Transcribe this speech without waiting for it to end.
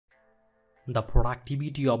The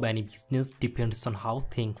productivity of any business depends on how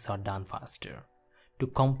things are done faster. To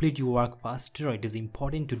complete your work faster, it is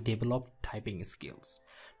important to develop typing skills.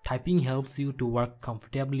 Typing helps you to work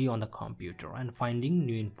comfortably on the computer and finding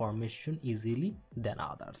new information easily than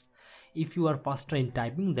others. If you are faster in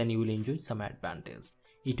typing, then you will enjoy some advantage.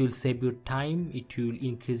 It will save your time, it will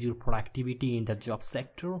increase your productivity in the job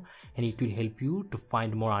sector, and it will help you to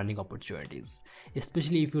find more earning opportunities.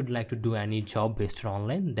 Especially if you'd like to do any job based on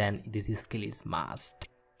online, then this skill is must.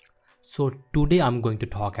 So today I'm going to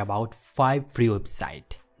talk about 5 free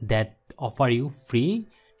websites that offer you free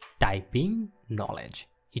typing knowledge.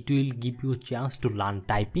 It will give you a chance to learn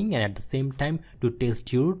typing and at the same time to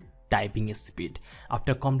test your typing speed.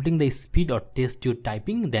 After completing the speed or test your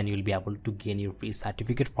typing, then you'll be able to gain your free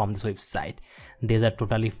certificate from this website. These are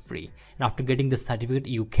totally free, and after getting the certificate,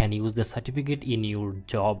 you can use the certificate in your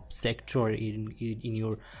job sector or in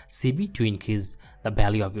your CV to increase the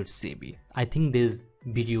value of your CV. I think this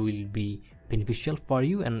video will be beneficial for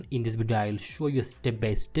you, and in this video I will show you step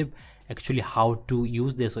by step actually how to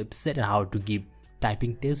use this website and how to give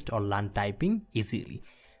typing test or learn typing easily.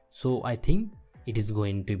 So I think it is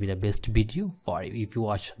going to be the best video for you if you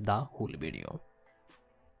watch the whole video.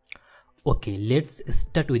 Okay, let's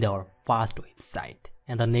start with our first website,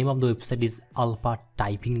 and the name of the website is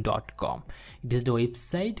alphatyping.com. It is the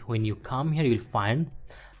website. When you come here, you'll find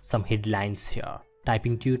some headlines here: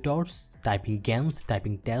 typing tutors, typing games,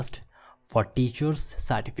 typing test for teachers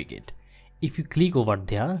certificate. If you click over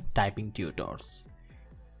there, typing tutors,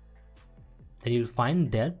 then you'll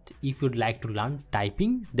find that if you'd like to learn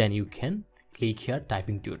typing, then you can click here,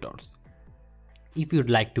 typing tutors. If you'd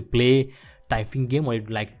like to play typing game or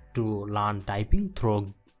you'd like to learn typing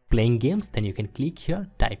through playing games, then you can click here,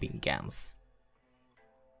 typing games.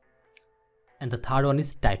 And the third one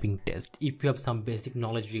is typing test. If you have some basic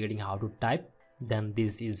knowledge regarding how to type, then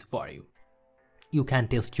this is for you. You can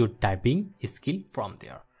test your typing skill from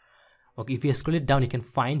there. Okay, if you scroll it down, you can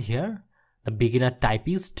find here the beginner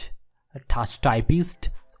typist, touch typist,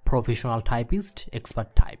 professional typist,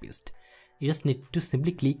 expert typist. You just need to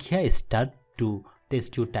simply click here, start to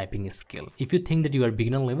test your typing skill. If you think that you are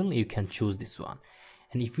beginner level, you can choose this one,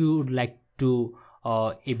 and if you would like to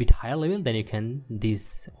a bit higher level, then you can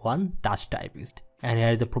this one, touch typist. And here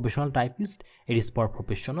is the professional typist. It is for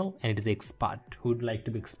professional, and it is expert who would like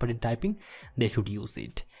to be expert in typing, they should use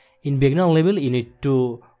it. In beginner level, you need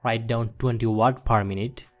to write down 20 words per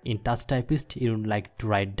minute. In touch typist, you would like to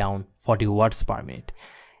write down 40 words per minute.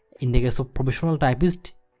 In the case of professional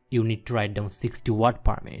typist, you need to write down 60 words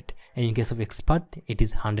per minute, and in case of expert, it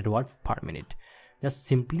is 100 words per minute. Just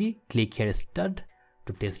simply click here, start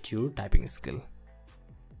to test your typing skill.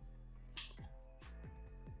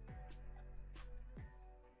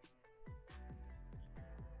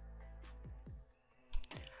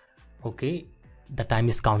 Okay, the time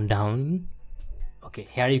is countdown. Okay,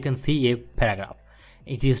 here you can see a paragraph.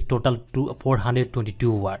 It is total to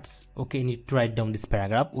 422 words. Okay, you need to write down this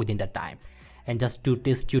paragraph within the time. And just to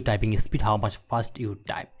test your typing speed, how much fast you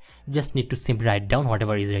type, you just need to simply write down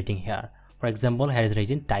whatever is written here. For example, here is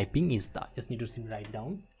written typing is the, just need to simply write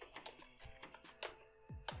down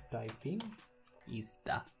typing is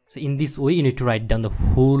the. So in this way, you need to write down the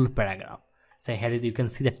whole paragraph. So here is, you can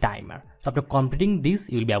see the timer. So after completing this,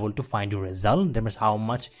 you will be able to find your result. That means how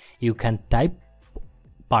much you can type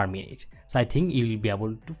per minute. So I think you will be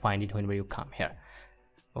able to find it whenever you come here.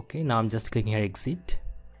 Okay, now I'm just clicking here, exit.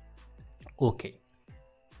 Okay,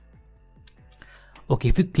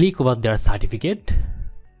 if you click over their certificate,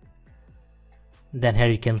 then here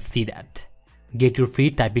you can see that get your free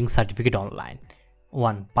typing certificate online.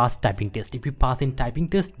 1, pass typing test. If you pass in typing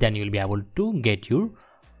test, then you will be able to get your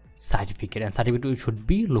certificate, and certificate should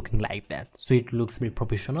be looking like that. So it looks very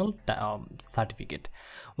professional certificate.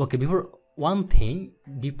 Okay,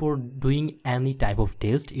 before doing any type of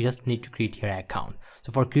test, you just need to create your account.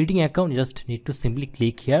 So for creating account, you just need to simply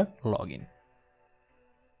click here, login.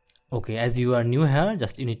 Okay, as you are new here,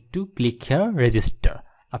 just you need to click here, register.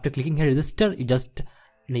 After clicking here, register, you just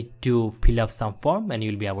need to fill up some form, and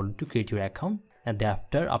you'll be able to create your account. And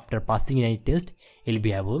thereafter, after passing any test, you'll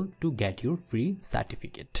be able to get your free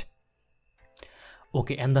certificate.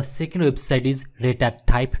 Okay, and the second website is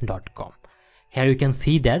retatype.com. Here you can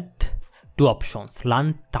see that 2 options: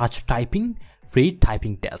 learn touch typing, free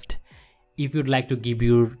typing test. If you'd like to give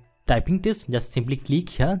your typing test, just simply click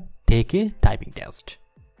here, take a typing test.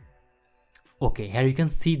 Okay, here you can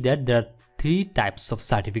see that there are 3 types of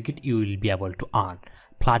certificate you will be able to earn: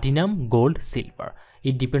 platinum, gold, silver.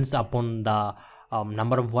 It depends upon the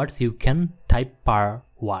number of words you can type per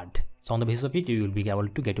word. So on the basis of it, you will be able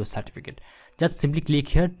to get your certificate. Just simply click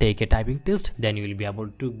here, take a typing test, then you will be able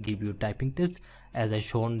to give you typing test as I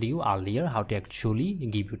shown you earlier how to actually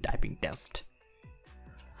give you typing test.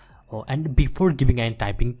 Oh, and before giving a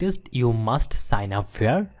typing test, you must sign up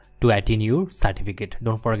here to attain your certificate.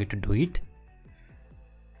 Don't forget to do it.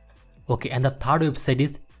 Okay, and the third website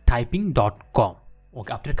is typing.com.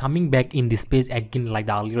 Okay, after coming back in this page again like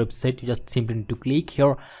the earlier website, you just simply need to click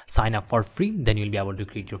here, sign up for free, then you'll be able to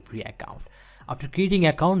create your free account. After creating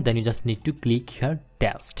account, then you just need to click here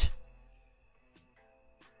test.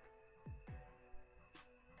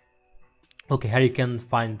 Okay, here you can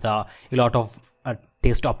find a lot of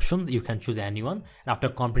test options. You can choose anyone, and after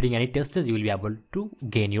completing any tests, you will be able to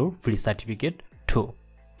gain your free certificate too.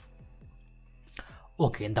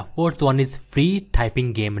 Okay, and the fourth one is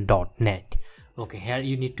freetypinggame.net. Okay, here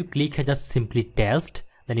you need to click here, just simply test,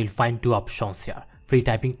 then you'll find two options here, free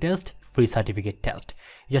typing test, free certificate test.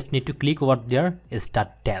 You just need to click over there,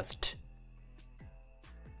 start test.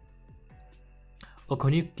 Okay,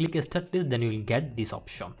 when you click start test, then you will get this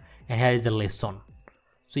option, and here is a lesson.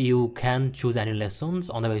 So you can choose any lessons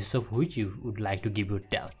on the basis of which you would like to give your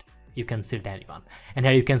test. You can select anyone, and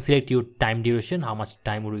here you can select your time duration, how much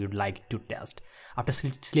time would you like to test. After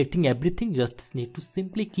selecting everything, you just need to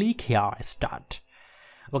simply click here start.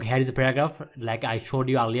 Okay, here is a paragraph like I showed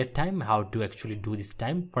you earlier time how to actually do this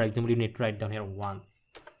time. For example, you need to write down here once.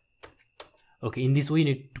 Okay, in this way you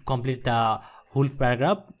need to complete the whole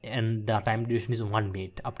paragraph, and the time duration is 1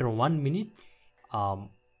 minute. After 1 minute,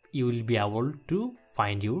 you will be able to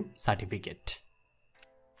find your certificate.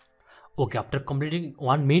 Okay, after completing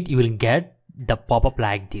 1 minute, you will get the pop-up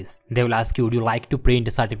like this. They will ask you, would you like to print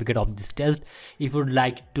a certificate of this test? If you would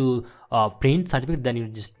like to print certificate, then you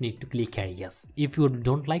just need to click here yes. If you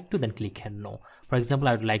don't like to, then click here no. For example,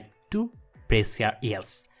 I would like to press here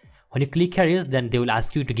yes. When you click here yes, then they will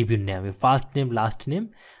ask you to give your name, your first name, last name,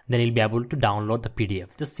 then you'll be able to download the PDF.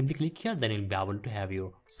 Just simply click here, then you'll be able to have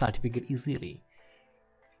your certificate easily.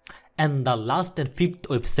 And the last and fifth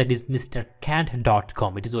website is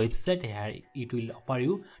mrcant.com. It is a website. Here it will offer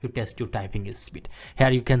you to test your typing speed. Here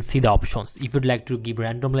you can see the options. If you'd like to give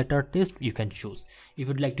random letter test, you can choose. If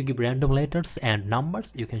you'd like to give random letters and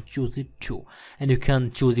numbers, you can choose it too. And you can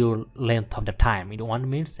choose your length of the time in 1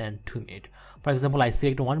 minute and 2 minutes. For example, I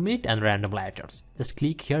select 1 minute and random letters. Just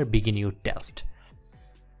click here, begin your test.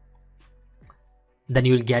 Then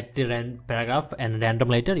you will get the paragraph and random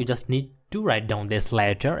letter. You just need to write down this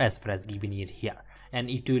letter as far as given it here, and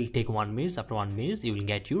it will take 1 minute. After 1 minute, you will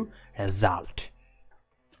get your result.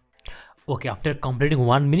 Okay, after completing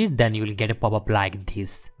 1 minute, then you will get a pop-up like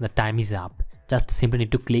this. The time is up. Just simply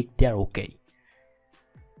need to click there. Okay.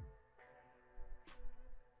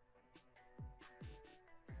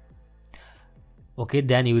 Okay,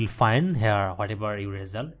 then you will find here whatever your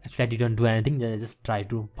result. Actually, I didn't do anything, just try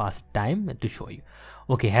to pass time to show you.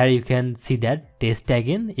 Okay, here you can see that test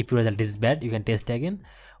again. If your result is bad, you can test again,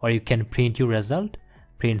 or you can print your result,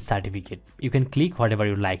 print certificate. You can click whatever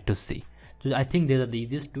you like to see. So I think these are the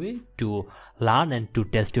easiest way to learn and to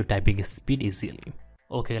test your typing speed easily.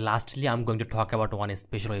 Okay, lastly, I'm going to talk about one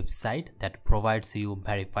special website that provides you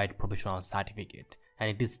verified professional certificate, and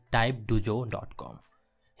it is typedojo.com.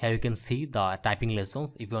 Here you can see the typing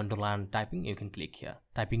lessons. If you want to learn typing, you can click here.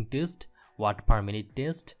 Typing test, word per minute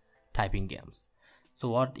test, typing games. So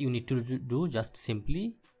what you need to do, just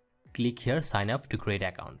simply click here, sign up to create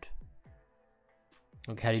account.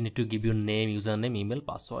 Okay, here you need to give your name, username, email,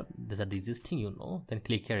 password. These are the easiest thing you know. Then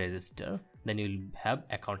click here register. Then you will have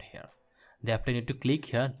account here. Thereafter you need to click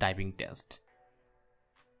here typing test.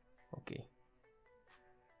 Okay.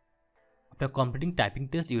 After completing typing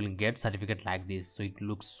test, you will get certificate like this, so it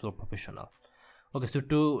looks so professional. Okay, so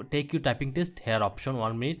to take your typing test, here option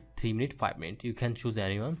 1 minute, 3 minute, 5 minute. You can choose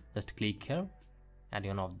anyone. Just click here, any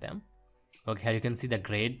one of them. Okay, here you can see the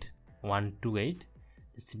grade 1 to 8.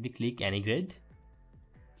 Just simply click any grade.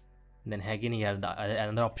 Then again here the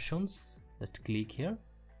another options. Just click here,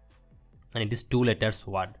 and it is 2 letters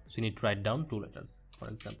word. So you need to write down 2 letters. For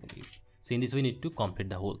example, so in this way you need to complete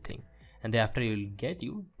the whole thing, and thereafter you will get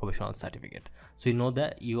your professional certificate. So you know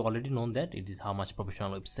that you already know that it is how much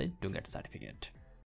professional website to get certificate.